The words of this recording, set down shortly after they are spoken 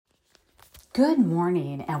Good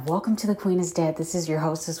morning and welcome to The Queen is Dead. This is your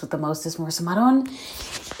hostess with the mostest, Marissa Maron.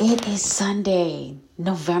 It is Sunday,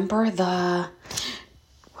 November the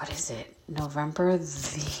 7th?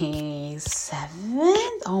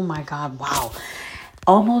 Oh my God, wow.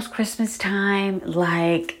 Almost Christmas time.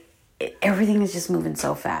 Like, everything is just moving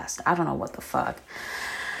so fast. I don't know what the fuck.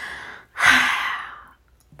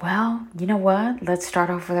 Well, you know what? Let's start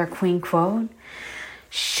off with our queen quote.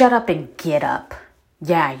 Shut up and get up.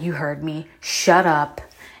 Yeah, you heard me. Shut up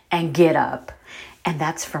and get up. And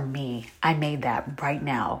that's for me. I made that right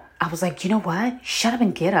now. I was like, you know what? Shut up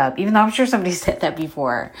and get up. Even though I'm sure somebody said that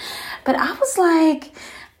before. But I was like,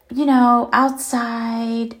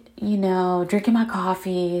 outside, drinking my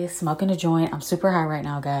coffee, smoking a joint. I'm super high right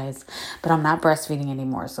now, guys. But I'm not breastfeeding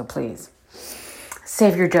anymore. So please,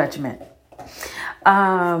 save your judgment.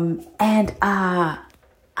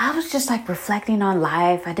 I was just like reflecting on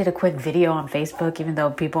life. I did a quick video on Facebook, even though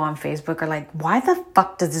people on Facebook are like, why the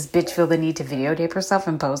fuck does this bitch feel the need to videotape herself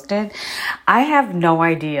and post it? I have no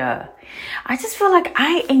idea. I just feel like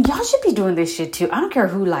and y'all should be doing this shit too. I don't care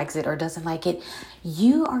who likes it or doesn't like it.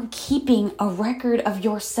 You are keeping a record of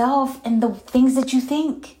yourself and the things that you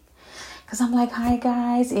think. Because I'm like, hi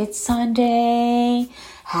guys, it's Sunday.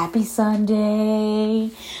 Happy Sunday.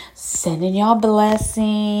 Sending y'all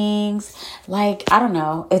blessings. Like, I don't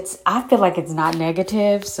know. I feel like it's not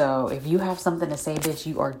negative. So if you have something to say, bitch,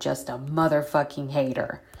 you are just a motherfucking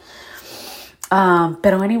hater. But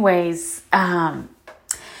anyways,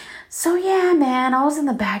 so yeah, man, I was in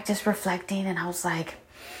the back just reflecting and I was like,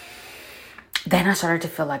 then I started to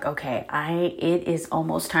feel like, okay, it is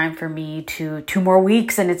almost time for me to 2 more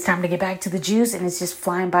weeks and it's time to get back to the juice and it's just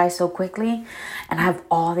flying by so quickly. And I have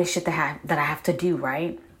all this shit that I have to do,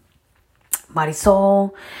 right?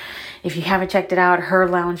 Marisol, if you haven't checked it out, Her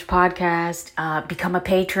Lounge podcast, become a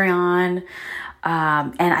Patreon.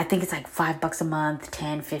 And I think it's like $5 a month,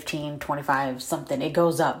 10, 15, 25, something. It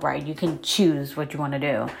goes up, right? You can choose what you want to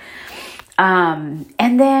do.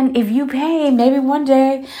 And then if you pay, maybe one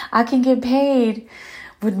day I can get paid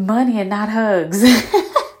with money and not hugs.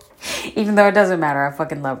 Even though it doesn't matter. I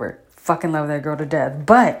fucking love her. Fucking love that girl to death.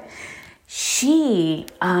 But she,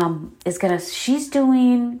 she's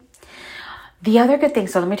doing the other good thing.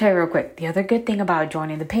 So let me tell you real quick. The other good thing about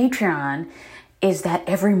joining the Patreon is that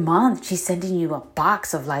every month she's sending you a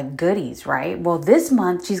box of like goodies, right? Well, this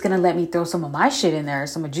month she's going to let me throw some of my shit in there,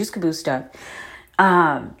 some of Juice Caboose stuff.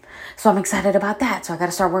 So I'm excited about that. So I got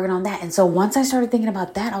to start working on that. And so once I started thinking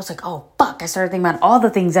about that, I was like, oh, fuck. I started thinking about all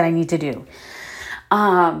the things that I need to do.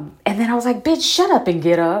 And then I was like, bitch, shut up and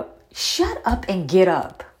get up. Shut up and get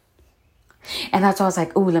up. And that's why I was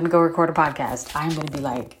like, ooh, let me go record a podcast. I'm going to be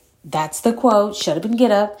like, that's the quote. Shut up and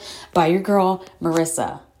get up by your girl,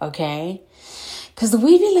 Marissa. Okay. Because the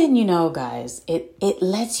weed be letting you know, guys, it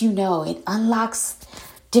lets you know, it unlocks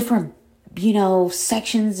different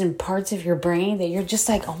sections and parts of your brain that you're just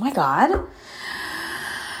like, oh my God,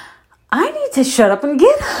 I need to shut up and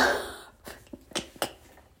get up.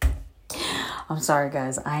 I'm sorry,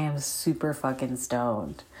 guys. I am super fucking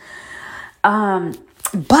stoned.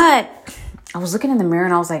 But I was looking in the mirror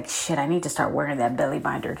and I was like, shit, I need to start wearing that belly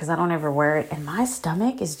binder because I don't ever wear it. And my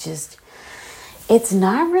stomach is just, it's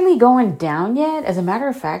not really going down yet. As a matter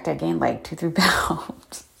of fact, I gained like 2-3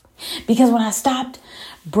 pounds. Because when I stopped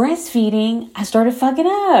breastfeeding, I started fucking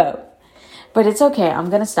up. But it's okay.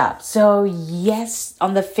 I'm going to stop. So yes,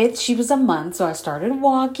 on the 5th, she was a month. So I started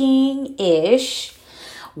walking-ish.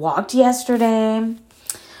 Walked yesterday.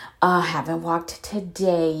 Haven't walked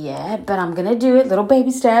today yet. But I'm going to do it. Little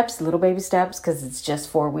baby steps. Because it's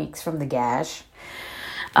just 4 weeks from the gash.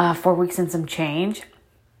 4 weeks and some change.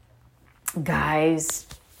 Guys,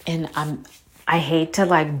 and I hate to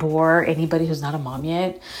like bore anybody who's not a mom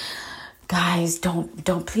yet. Guys,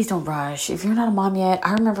 please don't rush. If you're not a mom yet,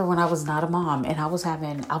 I remember when I was not a mom and I was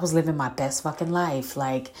living my best fucking life.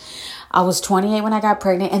 Like I was 28 when I got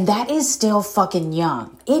pregnant and that is still fucking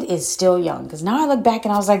young. It is still young. Cause now I look back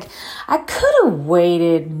and I was like, I could have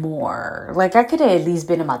waited more. Like I could have at least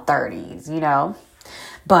been in my 30s,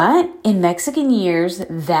 But in Mexican years,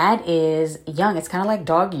 that is young. It's kind of like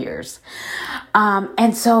dog years.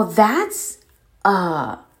 And so that's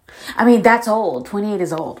old. 28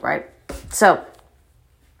 is old, right? So,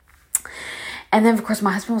 and then of course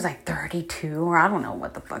my husband was like 32 or I don't know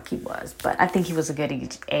what the fuck he was, but I think he was a good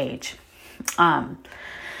age.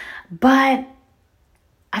 But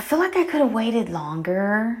I feel like I could have waited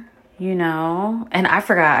longer, and I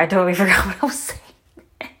totally forgot what I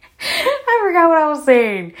was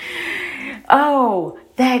saying. Oh,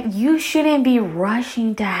 that you shouldn't be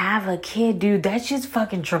rushing to have a kid, dude. That's just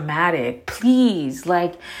fucking traumatic. Please,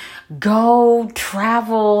 like, go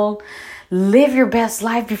travel, Live your best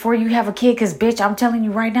life before you have a kid. Because, bitch, I'm telling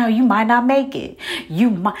you right now, you might not make it.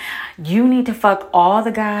 You need to fuck all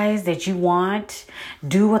the guys that you want.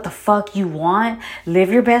 Do what the fuck you want.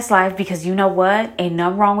 Live your best life, because you know what? Ain't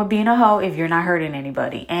nothing wrong with being a hoe if you're not hurting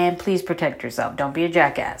anybody. And please protect yourself. Don't be a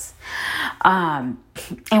jackass. And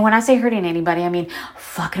when I say hurting anybody, I mean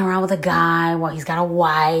fucking around with a guy while he's got a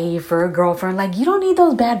wife or a girlfriend. Like, you don't need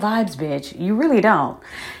those bad vibes, bitch. You really don't.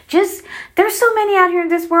 Just, there's so many out here in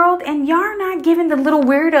this world, and y'all are not giving the little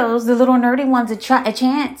weirdos, the little nerdy ones, a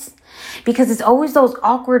chance. Because it's always those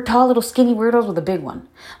awkward, tall, little skinny weirdos with a big one.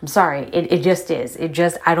 I'm sorry. It just is.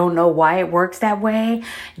 I don't know why it works that way.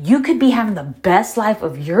 You could be having the best life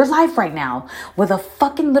of your life right now with a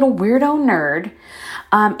fucking little weirdo nerd.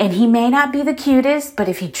 And he may not be the cutest, but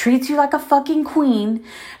if he treats you like a fucking queen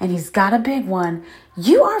and he's got a big one,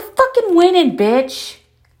 you are fucking winning, bitch.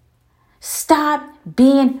 Stop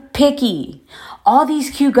being picky. All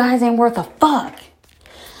these cute guys ain't worth a fuck.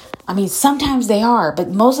 I mean, sometimes they are,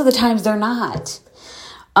 but most of the times they're not.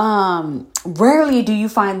 Rarely do you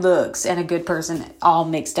find looks and a good person all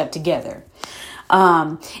mixed up together.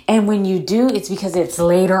 And when you do, it's because it's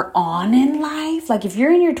later on in life. Like, if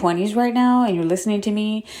you're in your 20s right now and you're listening to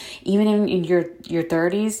me, even in your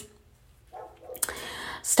 30s,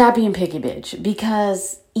 stop being picky, bitch.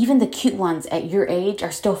 Because even the cute ones at your age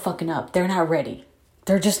are still fucking up. They're not ready.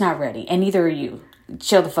 They're just not ready. And neither are you.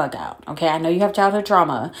 Chill the fuck out. Okay. I know you have childhood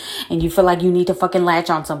trauma and you feel like you need to fucking latch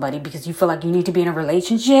on somebody because you feel like you need to be in a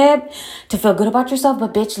relationship to feel good about yourself.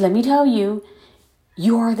 But bitch, let me tell you,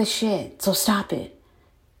 you are the shit. So stop it.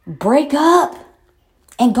 Break up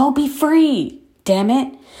and go be free. Damn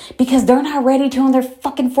it. Because they're not ready till in their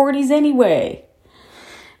fucking 40s anyway.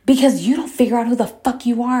 Because you don't figure out who the fuck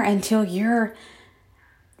you are until you're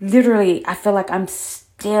literally, I feel like I'm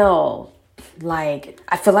still like,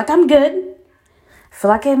 I feel like I'm good. I feel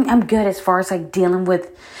like I'm good as far as like dealing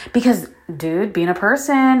with, because dude, being a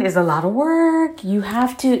person is a lot of work. You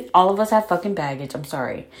have to, all of us have fucking baggage. I'm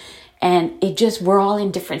sorry. And we're all in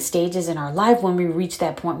different stages in our life when we reach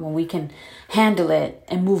that point when we can handle it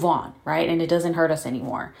and move on, right? And it doesn't hurt us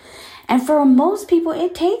anymore. And for most people,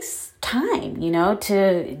 it takes time,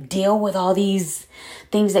 to deal with all these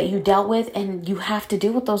things that you dealt with. And you have to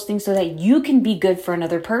deal with those things so that you can be good for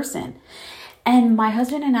another person. And my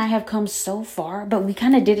husband and I have come so far, but we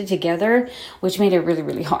kind of did it together, which made it really,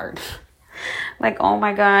 really hard. Like, oh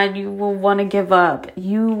my God, you will want to give up.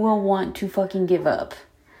 You will want to fucking give up.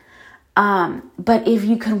 But if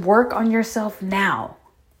you can work on yourself now,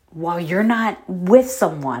 while you're not with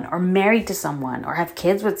someone or married to someone or have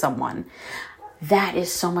kids with someone, that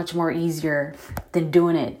is so much more easier than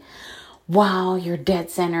doing it while you're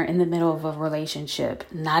dead center in the middle of a relationship.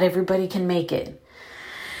 Not everybody can make it.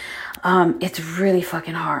 It's really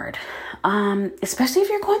fucking hard. Especially if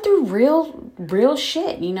you're going through real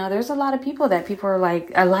shit. There's a lot of people that people are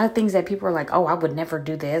like, a lot of things that people are like, oh, I would never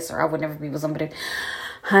do this, or I would never be with somebody.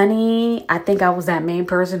 Honey, I think I was that main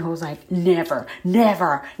person who was like, never,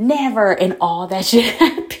 and all that shit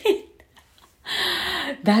happened.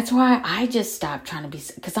 That's why I just stopped trying to be,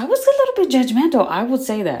 because I was a little bit judgmental. I would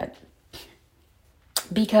say that.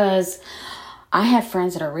 Because I had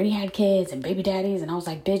friends that already had kids and baby daddies, and I was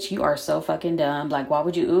like, bitch, you are so fucking dumb. Like, why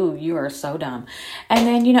would you? Ooh, you are so dumb. And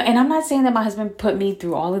then, and I'm not saying that my husband put me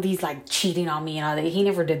through all of these, like, cheating on me and all that. He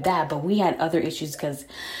never did that, but we had other issues because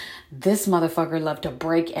this motherfucker loved to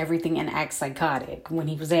break everything and act psychotic when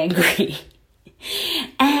he was angry.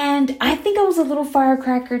 And I think I was a little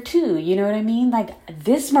firecracker too. You know what I mean? Like,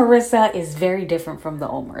 this Marissa is very different from the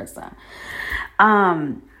old Marissa.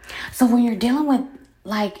 So when you're dealing with,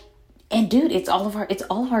 like, and dude, it's all of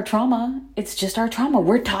our trauma. It's just our trauma.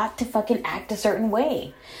 We're taught to fucking act a certain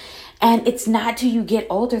way. And it's not till you get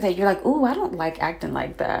older that you're like, ooh, I don't like acting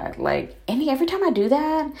like that. Like, every time I do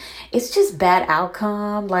that, it's just bad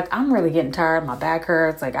outcome. Like, I'm really getting tired. My back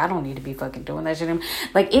hurts. Like, I don't need to be fucking doing that shit anymore.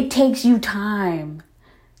 Like, it takes you time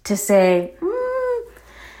to say,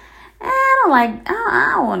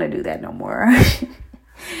 I don't want to do that no more.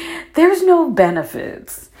 There's no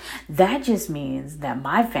benefits. That just means that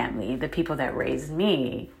my family, the people that raised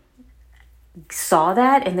me, saw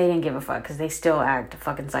that and they didn't give a fuck because they still act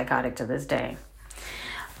fucking psychotic to this day.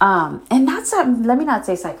 And let me not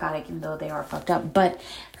say psychotic, even though they are fucked up, but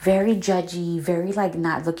very judgy, very like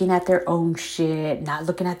not looking at their own shit, not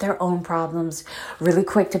looking at their own problems, really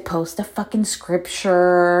quick to post a fucking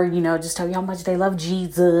scripture, just tell you how much they love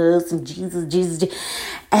Jesus and Jesus.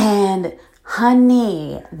 And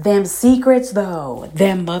honey, them secrets though,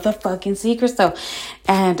 them motherfucking secrets though.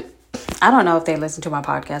 And I don't know if they listen to my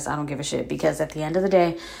podcast. I don't give a shit, because at the end of the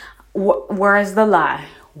day, where is the lie?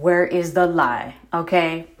 Where is the lie?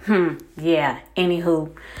 Okay. Yeah.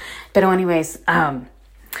 Anywho. But anyways,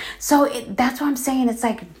 so that's what I'm saying. It's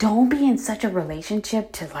like, don't be in such a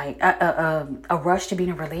relationship to like a rush to be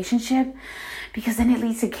in a relationship, because then it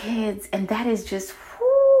leads to kids, and that is just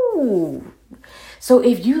whoo. So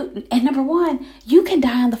and number one, you can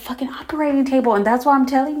die on the fucking operating table, and that's why I'm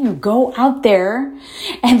telling you, go out there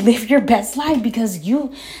and live your best life, because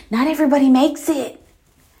not everybody makes it.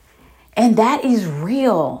 And that is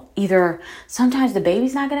real. Either sometimes the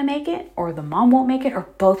baby's not going to make it, or the mom won't make it, or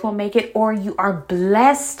both won't make it, or you are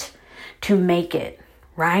blessed to make it,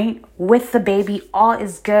 right? With the baby, all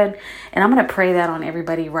is good. And I'm going to pray that on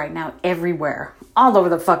everybody right now, everywhere, all over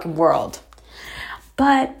the fucking world.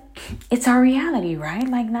 But it's our reality, right?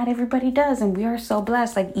 Like, not everybody does. And we are so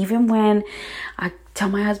blessed. Like, even when I tell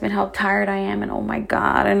my husband how tired I am, and oh my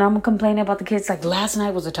God, and I'm complaining about the kids. Like, last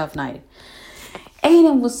night was a tough night.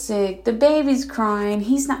 Aiden was sick. The baby's crying.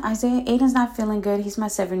 Aiden's not feeling good. He's my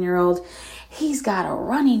 7-year-old. He's got a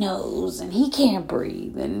runny nose and he can't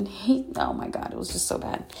breathe. And oh my God, it was just so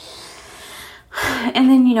bad.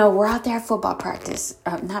 And then, we're out there at football practice.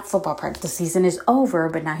 Not football practice. The season is over,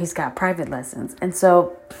 but now he's got private lessons. And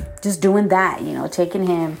so just doing that, taking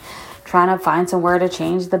him, trying to find somewhere to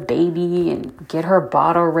change the baby and get her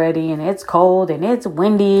bottle ready. And it's cold and it's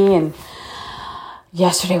windy. And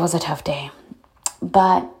yesterday was a tough day.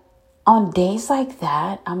 But on days like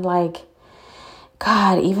that, I'm like,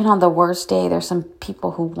 God, even on the worst day, there's some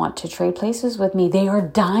people who want to trade places with me. They are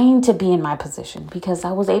dying to be in my position because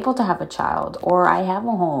I was able to have a child, or I have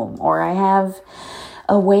a home, or I have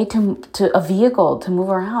a way to a vehicle to move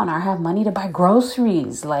around, or I have money to buy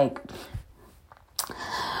groceries. Like,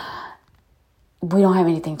 we don't have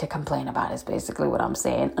anything to complain about is basically what I'm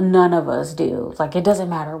saying. None of us do. Like, it doesn't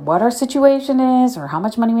matter what our situation is or how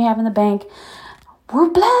much money we have in the bank. We're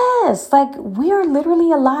blessed. Like, we are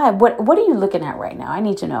literally alive. What are you looking at right now? I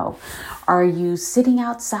need to know. Are you sitting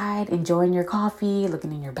outside enjoying your coffee,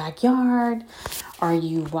 looking in your backyard? Are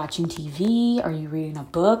you watching TV? Are you reading a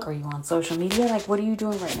book? Are you on social media? Like, what are you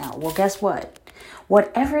doing right now? Well, guess what?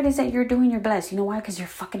 Whatever it is that you're doing, you're blessed. You know why? Because you're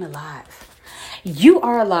fucking alive. You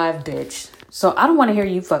are alive, bitch. So I don't want to hear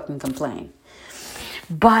you fucking complain.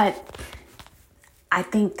 But I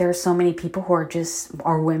think there's so many people who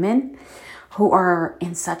are women who are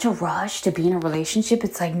in such a rush to be in a relationship.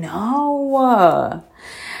 It's like, no,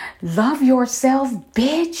 love yourself,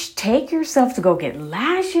 bitch. Take yourself to go get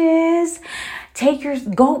lashes. Buy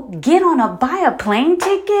a plane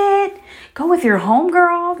ticket. Go with your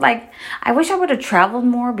homegirl. Like, I wish I would have traveled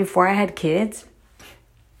more before I had kids.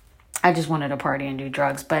 I just wanted to party and do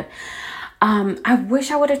drugs. But I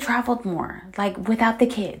wish I would have traveled more, like, without the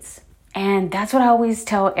kids. And that's what I always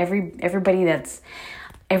tell everybody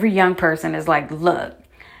every young person is like, look,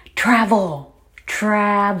 travel,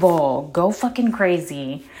 go fucking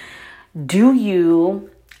crazy. Do you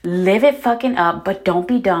live it fucking up, but don't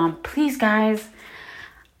be dumb. Please, guys.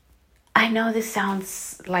 I know this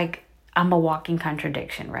sounds like I'm a walking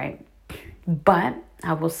contradiction, right? But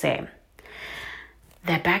I will say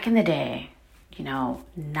that back in the day,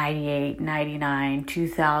 98, 99,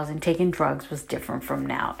 2000, taking drugs was different from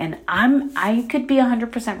now. And I could be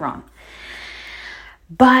 100% wrong.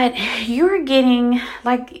 But you're getting,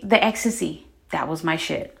 like, the ecstasy. That was my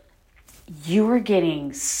shit. You were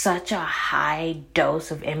getting such a high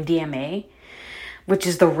dose of MDMA, which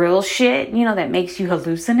is the real shit, that makes you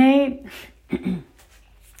hallucinate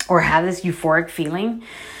or have this euphoric feeling.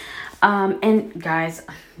 And guys,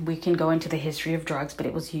 we can go into the history of drugs, but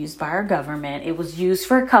it was used by our government. It was used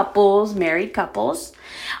for couples, married couples,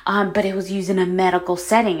 but it was used in a medical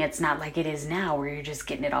setting. It's not like it is now where you're just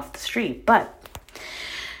getting it off the street. But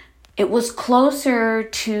it was closer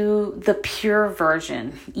to the pure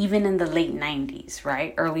version, even in the late 90s,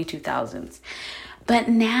 right? Early 2000s. But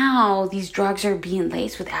now these drugs are being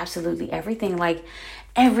laced with absolutely everything. Like,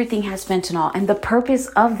 everything has fentanyl. And the purpose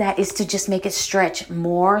of that is to just make it stretch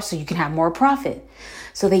more so you can have more profit.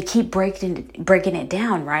 So they keep breaking it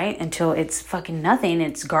down, right? Until it's fucking nothing.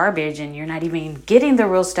 It's garbage and you're not even getting the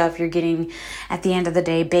real stuff. You're getting, at the end of the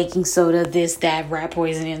day, baking soda, this, that, rat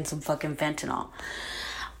poison, and some fucking fentanyl.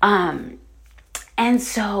 And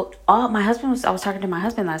so I was talking to my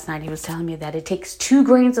husband last night. He was telling me that it takes 2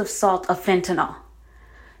 grains of salt of fentanyl.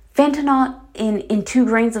 Fentanyl in 2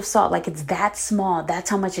 grains of salt, like, it's that small. That's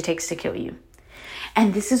how much it takes to kill you.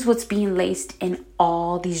 And this is what's being laced in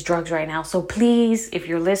all these drugs right now. So please, if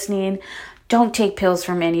you're listening, don't take pills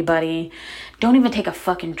from anybody. Don't even take a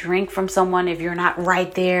fucking drink from someone if you're not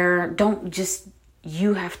right there.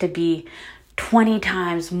 You have to be 20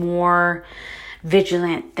 times more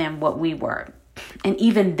vigilant than what we were. And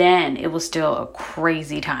even then, it was still a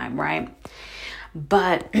crazy time, right?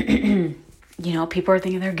 But, people are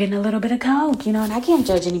thinking they're getting a little bit of coke, and I can't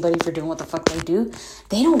judge anybody for doing what the fuck they do.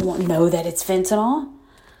 They don't know that it's fentanyl.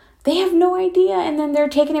 They have no idea. And then they're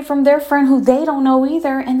taking it from their friend who they don't know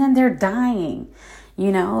either. And then they're dying,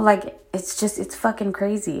 it's fucking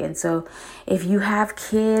crazy. And so if you have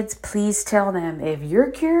kids, please tell them, if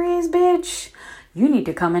you're curious, bitch, you need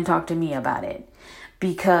to come and talk to me about it.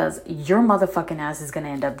 Because your motherfucking ass is going to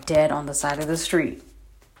end up dead on the side of the street.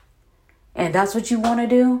 And that's what you want to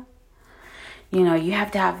do? You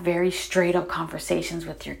have to have very straight up conversations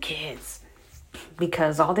with your kids.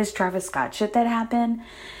 Because all this Travis Scott shit that happened,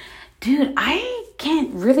 dude, I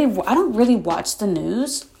don't really watch the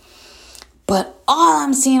news. But all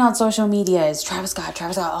I'm seeing on social media is Travis Scott,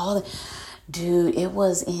 dude, it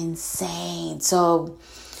was insane. So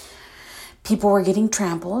people were getting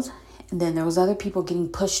trampled. And then there was other people getting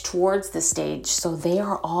pushed towards the stage. So they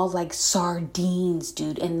are all like sardines,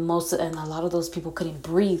 dude. And a lot of those people couldn't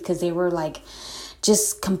breathe because they were like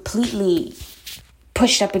just completely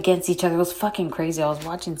pushed up against each other. It was fucking crazy. I was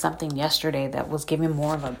watching something yesterday that was giving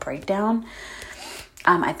more of a breakdown.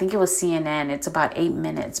 I think it was CNN. It's about 8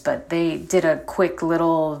 minutes, but they did a quick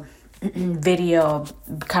little video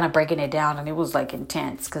kind of breaking it down, and it was like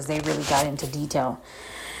intense because they really got into detail.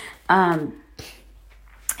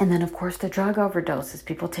 And then, of course, the drug overdoses.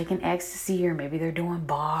 People taking ecstasy, or maybe they're doing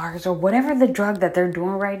bars, or whatever the drug that they're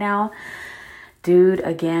doing right now. Dude,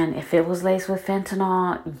 again, if it was laced with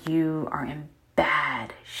fentanyl, you are in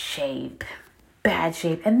bad shape. Bad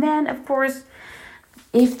shape. And then, of course,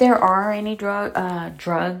 if there are any drug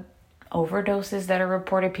overdoses that are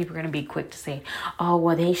reported, people are going to be quick to say, oh,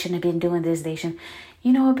 well, they shouldn't have been doing this. They shouldn't.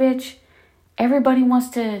 You know what, bitch? Everybody wants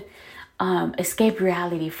to escape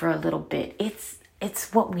reality for a little bit.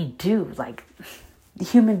 It's what we do. Like,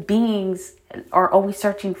 human beings are always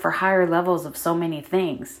searching for higher levels of so many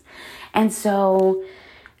things. And so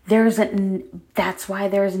that's why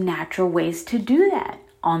there's natural ways to do that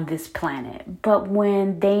on this planet. But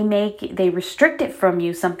when they restrict it from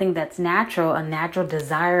you, something that's natural, a natural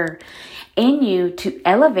desire in you to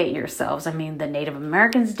elevate yourselves. I mean, the Native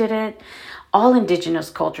Americans did it. All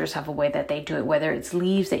indigenous cultures have a way that they do it, whether it's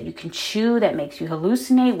leaves that you can chew that makes you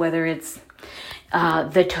hallucinate, whether it's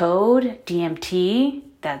the toad, DMT,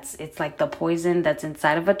 it's like the poison that's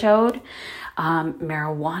inside of a toad,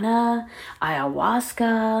 marijuana,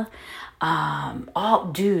 ayahuasca,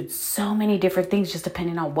 so many different things, just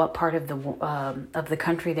depending on what part of the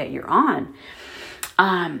country that you're on.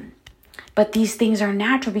 But these things are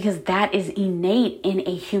natural because that is innate in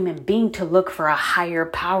a human being, to look for a higher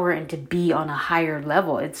power and to be on a higher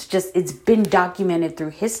level. It's been documented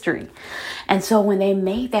through history. And so when they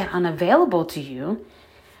make that unavailable to you,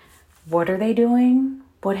 what are they doing?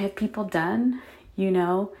 What have people done?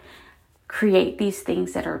 Create these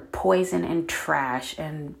things that are poison and trash.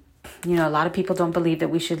 And, a lot of people don't believe that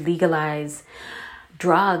we should legalize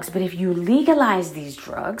drugs. But if you legalize these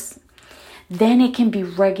drugs, then it can be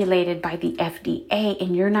regulated by the FDA,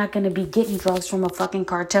 and you're not going to be getting drugs from a fucking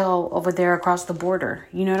cartel over there across the border.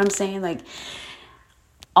 You know what I'm saying? Like,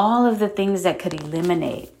 all of the things that could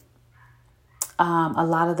eliminate a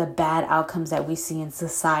lot of the bad outcomes that we see in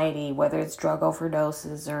society, whether it's drug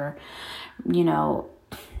overdoses or,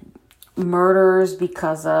 murders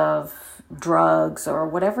because of drugs or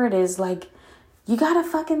whatever it is. Like, you gotta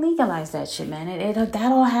fucking legalize that shit, man.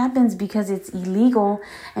 That all happens because it's illegal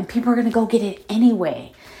and people are gonna go get it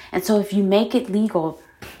anyway. And so if you make it legal,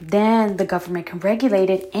 then the government can regulate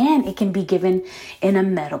it and it can be given in a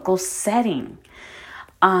medical setting.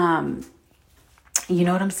 You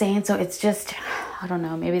know what I'm saying? So it's just, I don't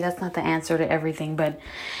know, maybe that's not the answer to everything, but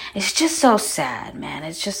it's just so sad, man.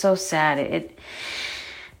 It's just so sad.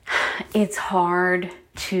 It's hard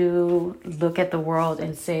to look at the world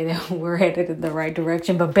and say that we're headed in the right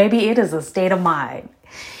direction. But baby, it is a state of mind.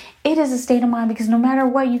 It is a state of mind because no matter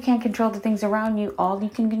what, you can't control the things around you. All you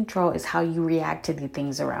can control is how you react to the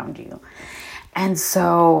things around you. And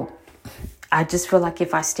so I just feel like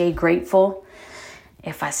if I stay grateful,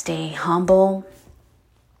 if I stay humble,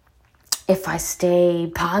 if I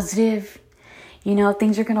stay positive,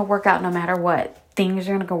 things are going to work out no matter what. Things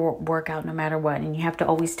are going to work out no matter what. And you have to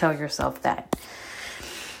always tell yourself that.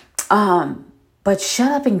 But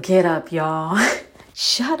shut up and get up, y'all.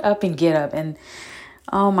 Shut up and get up. And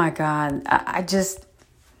oh my God,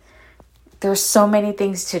 there's so many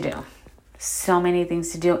things to do. So many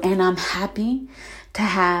things to do. And I'm happy to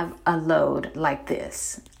have a load like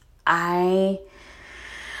this. I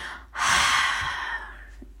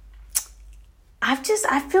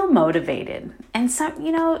I feel motivated. And some,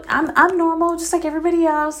 I'm normal, just like everybody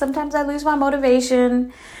else. Sometimes I lose my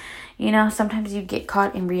motivation. Sometimes you get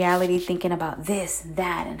caught in reality thinking about this and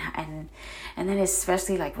that, and then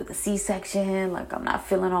especially like with the C-section, like I'm not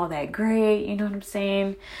feeling all that great. You know what I'm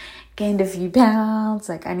saying? Gained a few pounds.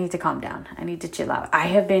 Like I need to calm down. I need to chill out. I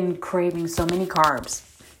have been craving so many carbs.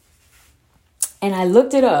 And I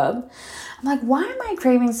looked it up. I'm like, why am I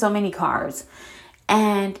craving so many carbs?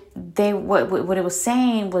 And what it was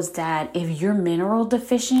saying was that if you're mineral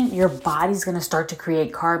deficient, your body's going to start to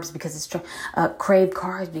create carbs because it's crave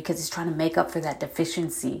carbs because it's trying to make up for that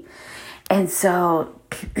deficiency. And so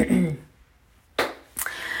I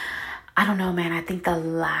don't know, man. I think the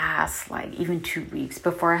last even 2 weeks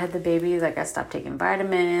before I had the baby, I stopped taking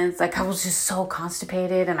vitamins. I was just so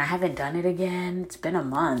constipated, and I haven't done it again. It's been a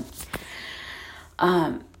month.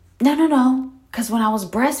 No. Because when I was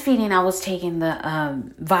breastfeeding, I was taking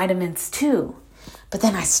the vitamins too. But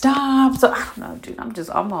then I stopped. So I don't know, dude.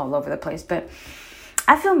 I'm all over the place. But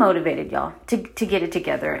I feel motivated, y'all, to get it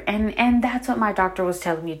together. And that's what my doctor was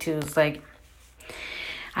telling me too. Is I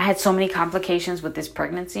had so many complications with this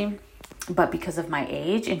pregnancy, but because of my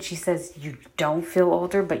age. And she says, you don't feel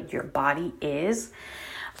older, but your body is.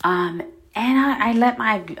 And I let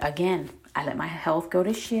my health go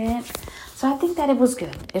to shit. So I think that it was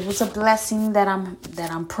good. It was a blessing that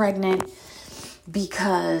I'm pregnant,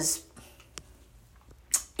 because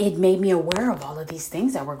it made me aware of all of these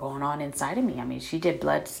things that were going on inside of me. I mean, she did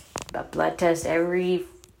a blood test every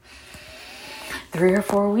 3 or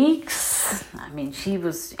 4 weeks. I mean,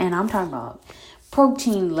 and I'm talking about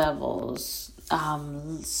protein levels,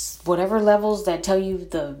 whatever levels that tell you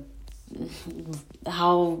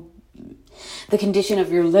the condition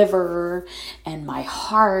of your liver and my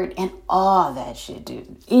heart and all that shit,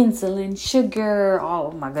 dude. Insulin, sugar, oh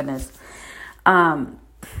my goodness.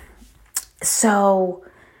 So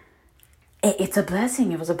it's a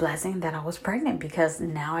blessing. It was a blessing that I was pregnant, because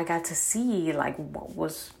now I got to see what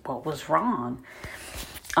was wrong.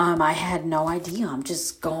 I had no idea. I'm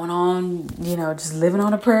just going on, just living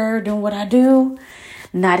on a prayer, doing what I do,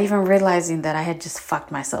 not even realizing that I had just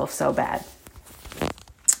fucked myself so bad.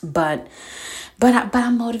 But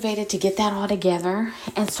I'm motivated to get that all together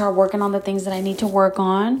and start working on the things that I need to work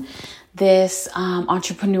on. This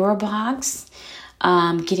entrepreneur box,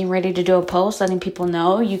 getting ready to do a post, letting people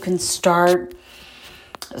know you can start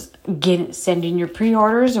sending your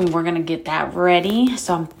pre-orders, and we're gonna get that ready.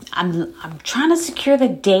 So I'm trying to secure the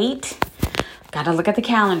date. Gotta look at the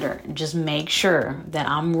calendar and just make sure that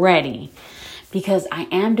I'm ready, because I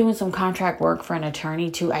am doing some contract work for an attorney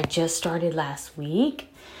too. I just started last week.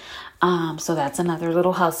 So that's another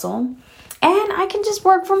little hustle. And I can just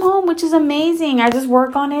work from home, which is amazing. I just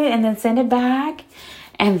work on it and then send it back,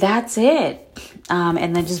 and that's it.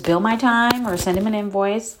 And then just bill my time or send him an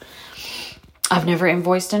invoice. I've never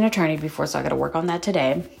invoiced an attorney before, so I got to work on that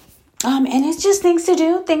today. And it's just things to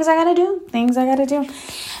do, things I got to do.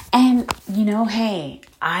 And, hey,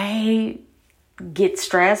 I get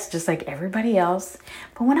stressed just like everybody else.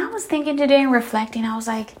 But when I was thinking today and reflecting, I was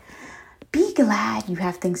like, be glad you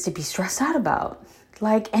have things to be stressed out about.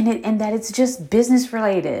 And that it's just business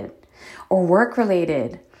related or work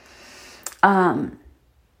related.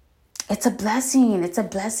 It's a blessing. It's a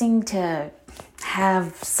blessing to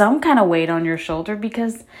have some kind of weight on your shoulder,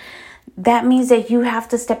 because that means that you have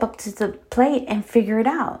to step up to the plate and figure it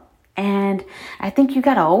out. And I think you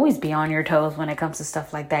got to always be on your toes when it comes to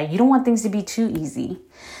stuff like that. You don't want things to be too easy.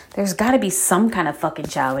 There's got to be some kind of fucking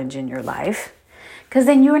challenge in your life. Because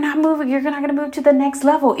then you're not going to move to the next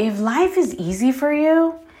level. If life is easy for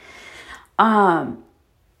you, bitch,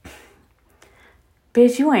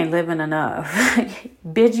 you ain't living enough.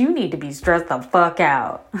 Bitch, you need to be stressed the fuck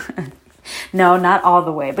out. No, not all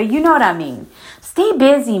the way, but you know what I mean. Stay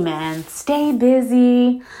busy, man. Stay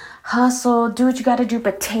busy. Hustle. Do what you got to do,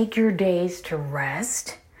 but take your days to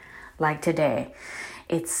rest. Like today.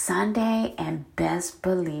 It's Sunday, and best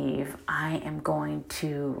believe I am going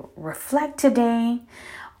to reflect today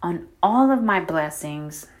on all of my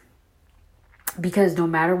blessings, because no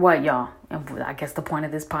matter what, y'all, and I guess the point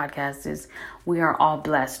of this podcast is we are all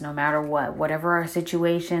blessed no matter what. Whatever our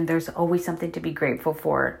situation, there's always something to be grateful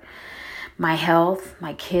for. My health,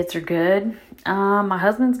 my kids are good, my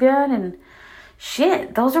husband's good, and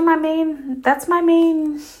shit, that's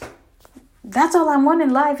all I want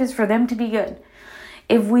in life, is for them to be good.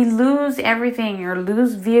 If we lose everything or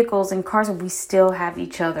lose vehicles and cars, we still have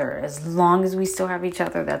each other. As long as we still have each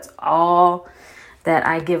other, that's all that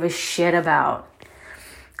I give a shit about.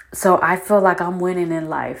 So I feel like I'm winning in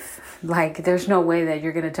life. There's no way that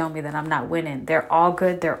you're going to tell me that I'm not winning. They're all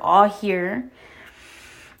good. They're all here.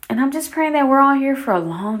 And I'm just praying that we're all here for a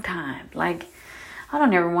long time. Like, I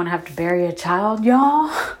don't ever want to have to bury a child,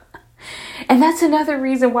 y'all. And that's another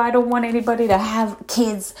reason why I don't want anybody to have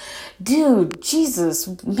kids. Dude,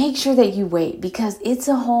 Jesus, make sure that you wait, because it's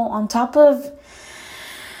a whole, on top of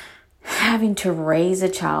having to raise a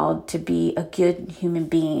child to be a good human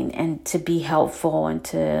being and to be helpful and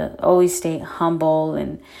to always stay humble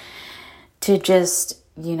and to just,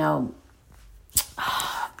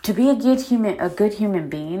 to be a good human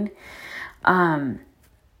being.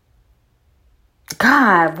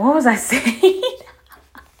 God, what was I saying?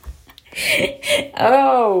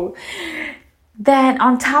 That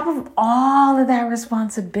on top of all of that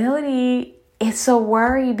responsibility, it's so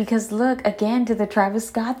worried because look, again, to the Travis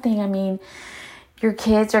Scott thing. I mean, your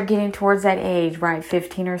kids are getting towards that age, right?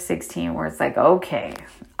 15 or 16, where it's like, okay,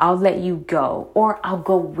 I'll let you go, or I'll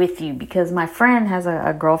go with you, because my friend has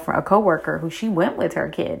a girlfriend, a coworker who she went with her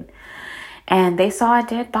kid and they saw a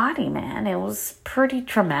dead body, man. It was pretty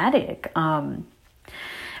traumatic.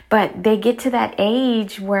 But they get to that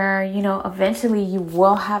age where, eventually you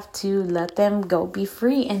will have to let them go be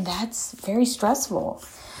free. And that's very stressful.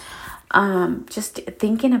 Just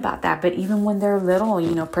thinking about that. But even when they're little,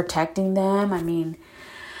 protecting them, I mean,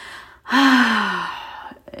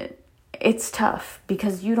 it's tough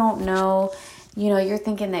because you don't know, you're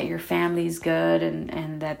thinking that your family's good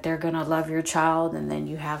and that they're going to love your child. And then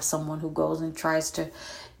you have someone who goes and tries to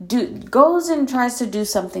do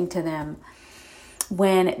something to them,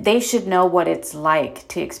 when they should know what it's like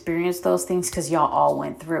to experience those things because y'all all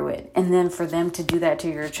went through it. And then for them to do that to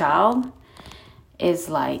your child is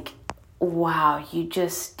like, wow, you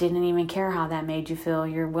just didn't even care how that made you feel.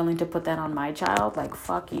 You're willing to put that on my child? Like,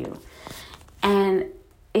 fuck you. And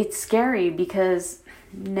it's scary because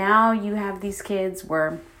now you have these kids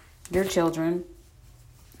where your children,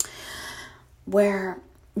 where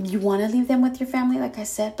you want to leave them with your family, like I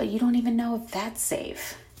said, but you don't even know if that's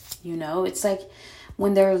safe. It's like,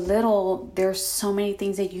 when they're little, there's so many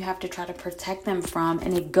things that you have to try to protect them from,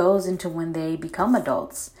 and it goes into when they become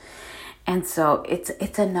adults. And so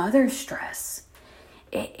it's another stress.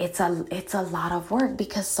 It's a lot of work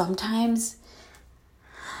because sometimes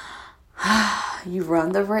you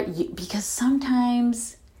run the risk, because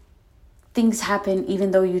sometimes things happen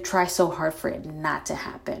even though you try so hard for it not to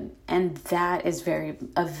happen. And that is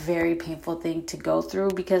a very painful thing to go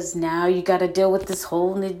through, because now you got to deal with this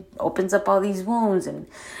hole and it opens up all these wounds. And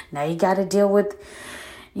now you got to deal with,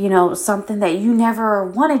 something that you never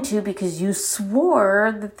wanted to, because you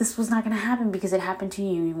swore that this was not going to happen because it happened to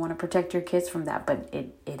you. You want to protect your kids from that, but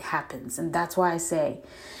it happens. And that's why I say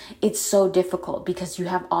it's so difficult, because you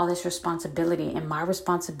have all this responsibility, and my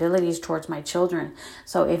responsibility is towards my children.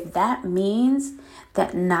 So if that means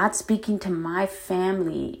that not speaking to my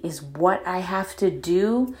family is what I have to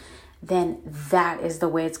do, then that is the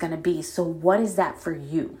way it's going to be. So what is that for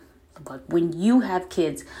you? Like, when you have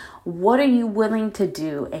kids, what are you willing to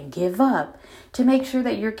do and give up to make sure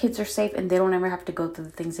that your kids are safe and they don't ever have to go through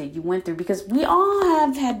the things that you went through? Because we all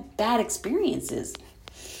have had bad experiences.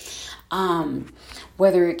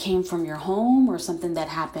 Whether it came from your home or something that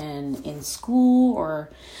happened in school or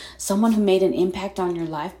someone who made an impact on your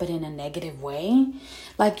life, but in a negative way.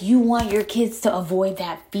 Like, you want your kids to avoid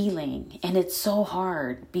that feeling. And it's so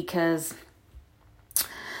hard because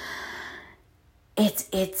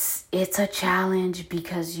it's a challenge,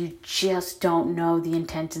 because you just don't know the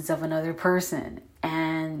intentions of another person.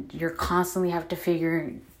 And you're constantly having to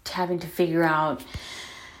figure out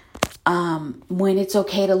when it's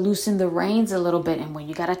okay to loosen the reins a little bit, and when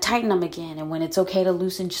you got to tighten them again, and when it's okay to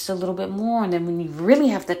loosen just a little bit more, and then when you really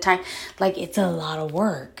have to tighten, like, it's a lot of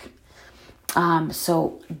work.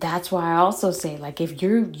 So that's why I also say, like, if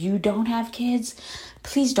you don't have kids,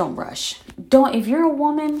 please don't rush. If you're a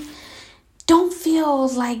woman, don't feel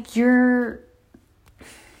like you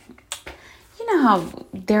know how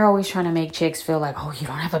they're always trying to make chicks feel like, oh, you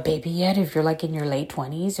don't have a baby yet if you're like in your late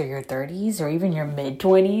 20s or your 30s or even your mid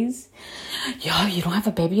 20s. Yo, you don't have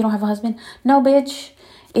a baby, you don't have a husband. No, bitch.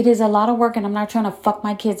 It is a lot of work, and I'm not trying to fuck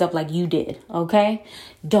my kids up like you did, okay?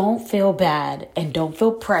 Don't feel bad and don't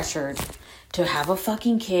feel pressured to have a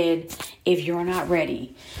fucking kid if you're not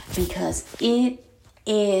ready, because it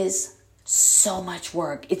is so much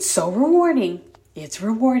work. It's so rewarding. It's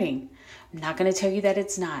rewarding. I'm not going to tell you that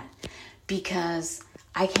it's not, because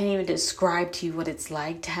I can't even describe to you what it's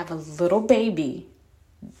like to have a little baby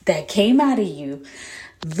that came out of you,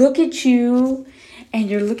 look at you, and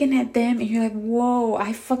you're looking at them and you're like, whoa,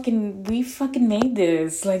 we fucking made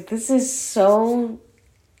this. Like, this is so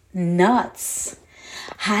nuts.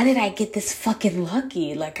 How did I get this fucking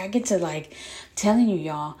lucky? Like, I get to, like, telling you,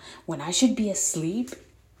 y'all, when I should be asleep,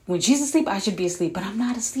 When she's asleep, I should be asleep, but I'm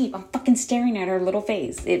not asleep. I'm fucking staring at her little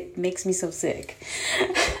face. It makes me so sick.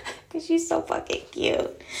 Because she's so fucking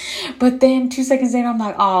cute. But then 2 seconds later, I'm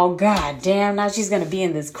like, oh, god damn, now she's going to be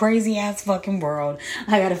in this crazy ass fucking world.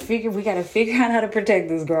 We got to figure out how to protect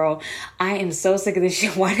this girl. I am so sick of this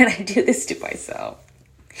shit. Why did I do this to myself?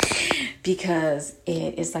 Because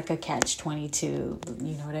it is like a catch-22.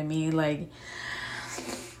 You know what I mean? Like,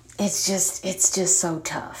 it's just so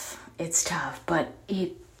tough. It's tough, but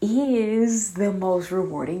it is the most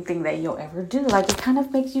rewarding thing that you'll ever do. Like, it kind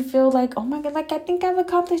of makes you feel like, oh my god, like I think I've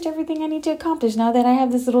accomplished everything I need to accomplish now that I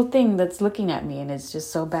have this little thing that's looking at me, and it's just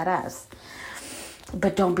so badass.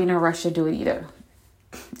 But don't be in a rush to do it either.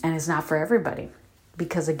 And it's not for everybody,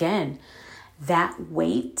 because again, that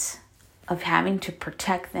weight of having to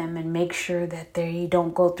protect them and make sure that they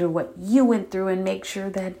don't go through what you went through, and make sure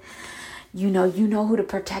that you know who to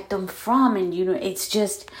protect them from, and it's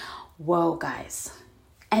just, whoa, guys.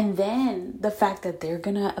 And then the fact that they're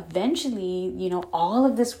going to eventually, all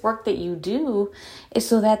of this work that you do is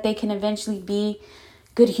so that they can eventually be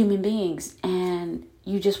good human beings. And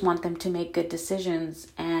you just want them to make good decisions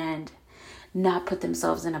and not put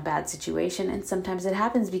themselves in a bad situation. And sometimes it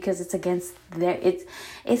happens because it's against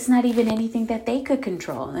it's not even anything that they could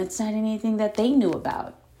control. It's not anything that they knew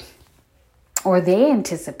about or they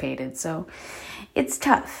anticipated. So it's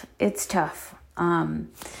tough. It's tough.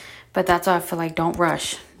 But that's why I feel like don't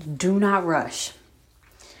rush. Do not rush.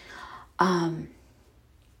 But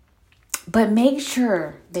make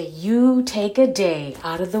sure that you take a day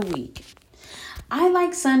out of the week. I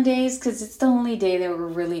like Sundays because it's the only day that we're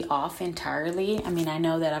really off entirely. I mean, I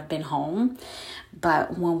know that I've been home,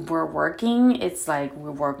 but when we're working, it's like we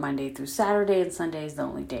work Monday through Saturday, and Sunday is the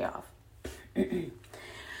only day off.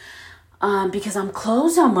 Because I'm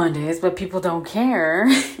closed on Mondays, but people don't care.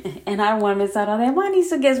 And I don't want to miss out on that money.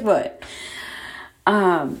 So guess what?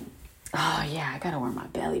 Oh yeah, I gotta wear my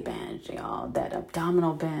belly band, y'all. That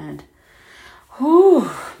abdominal band.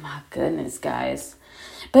 Whew, my goodness, guys.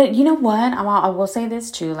 But you know what? I will say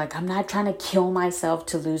this too. Like, I'm not trying to kill myself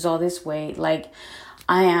to lose all this weight. Like,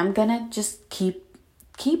 I am gonna just keep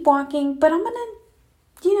walking, but I'm gonna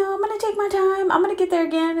take my time. I'm gonna get there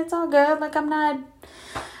again. It's all good. Like, I'm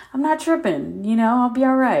not tripping, I'll be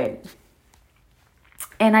all right.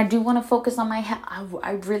 And I do want to focus on my health.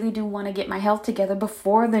 I really do want to get my health together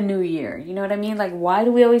before the new year. You know what I mean? Like, why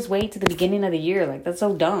do we always wait to the beginning of the year? Like, that's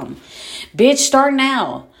so dumb. Bitch, start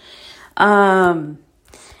now. And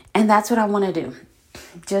that's what I want to do.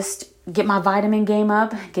 Just get my vitamin game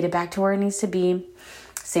up, get it back to where it needs to be.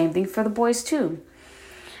 Same thing for the boys too.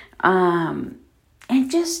 And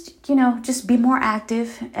just be more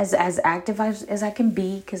active, as active as I can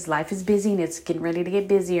be, because life is busy and it's getting ready to get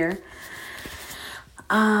busier.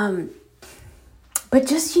 But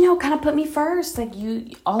just, kind of put me first. Like,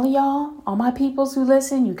 all of y'all, all my peoples who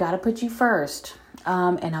listen, you got to put you first.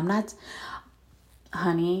 And I'm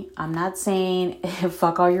not saying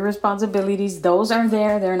fuck all your responsibilities. Those are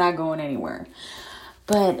there. They're not going anywhere.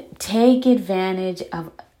 But take advantage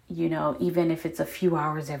of, even if it's a few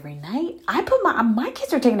hours every night. I put my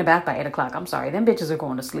kids are taking a bath by 8:00. I'm sorry. Them bitches are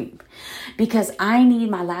going to sleep because I need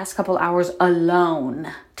my last couple hours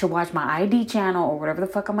alone to watch my ID channel or whatever the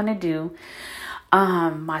fuck I'm going to do.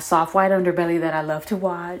 My soft white underbelly that I love to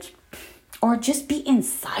watch, or just be in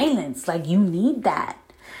silence. Like, you need that.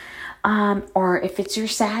 Or if it's your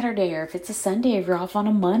Saturday, or if it's a Sunday, if you're off on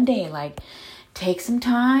a Monday, like, take some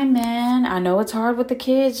time, man. I know it's hard with the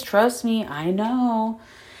kids. Trust me. I know.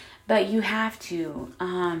 But you have to,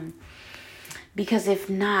 because if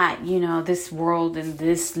not, this world and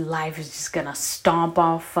this life is just going to stomp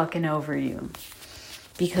all fucking over you,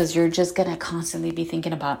 because you're just going to constantly be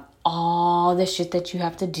thinking about all the shit that you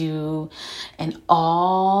have to do and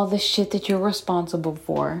all the shit that you're responsible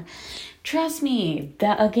for. Trust me,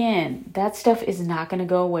 that stuff is not going to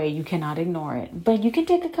go away. You cannot ignore it, but you can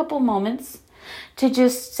take a couple moments to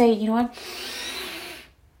just say, you know what?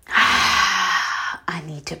 I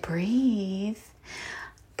need to breathe.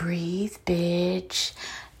 Breathe, bitch.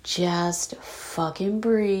 Just fucking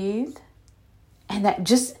breathe. And that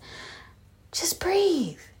just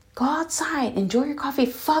breathe. Go outside. Enjoy your coffee.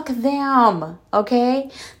 Fuck them. Okay?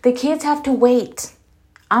 The kids have to wait.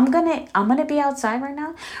 I'm gonna be outside right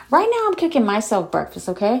now. Right now I'm cooking myself breakfast,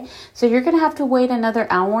 okay? So you're gonna have to wait another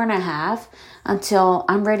hour and a half until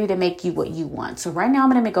I'm ready to make you what you want. So right now I'm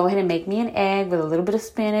gonna go ahead and make me an egg with a little bit of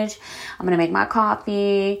spinach. I'm gonna make my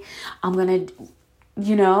coffee. I'm gonna,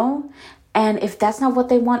 and if that's not what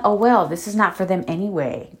they want, oh well, this is not for them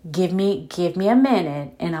anyway. Give me a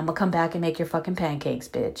minute and I'm gonna come back and make your fucking pancakes,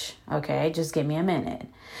 bitch. Okay? Just give me a minute.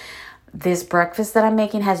 This breakfast that I'm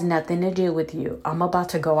making has nothing to do with you. I'm about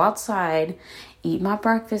to go outside, eat my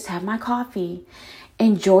breakfast, have my coffee,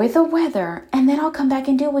 enjoy the weather, and then I'll come back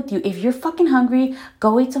and deal with you. If you're fucking hungry,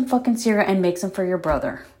 go eat some fucking cereal and make some for your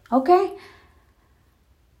brother. Okay?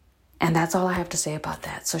 And that's all I have to say about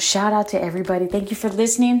that. So shout out to everybody. Thank you for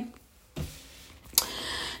listening.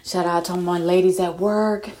 Shout out to my ladies at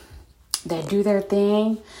work that do their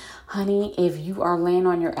thing. Honey, if you are laying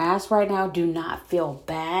on your ass right now, do not feel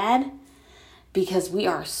bad. Because we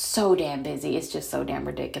are so damn busy. It's just so damn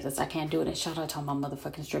ridiculous. I can't do it. And shout out to all my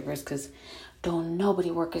motherfucking strippers. Because don't nobody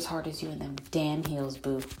work as hard as you in them damn heels,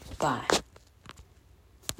 boo. Bye.